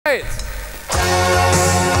Right.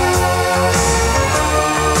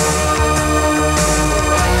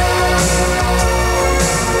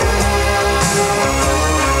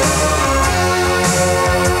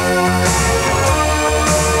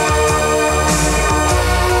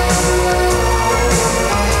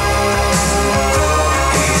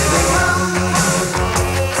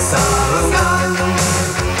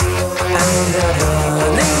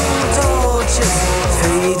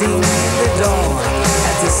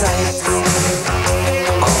 Sight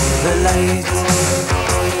of the light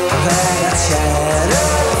that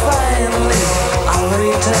shattered finally our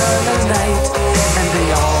eternal night, and they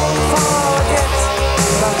all forget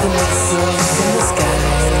about the missiles in the sky.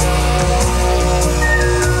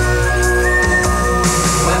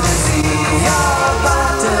 When they see your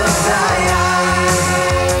butterfly eyes,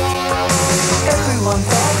 everyone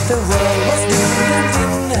thought the world was doomed and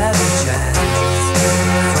didn't have a chance.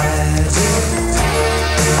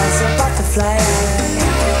 As a butterfly,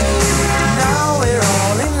 now we're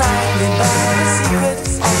all enlightened by the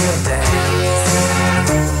secrets of your dance.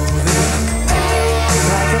 Moving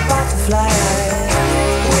like a butterfly,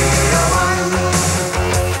 we are one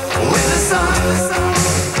with the sun,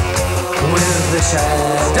 with the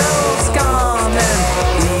shadows gone and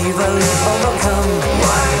evil overcome.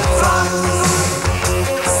 White fronts,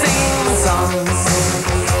 singing songs,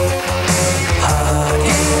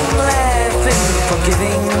 hugging, laughing,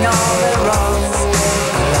 forgiving all.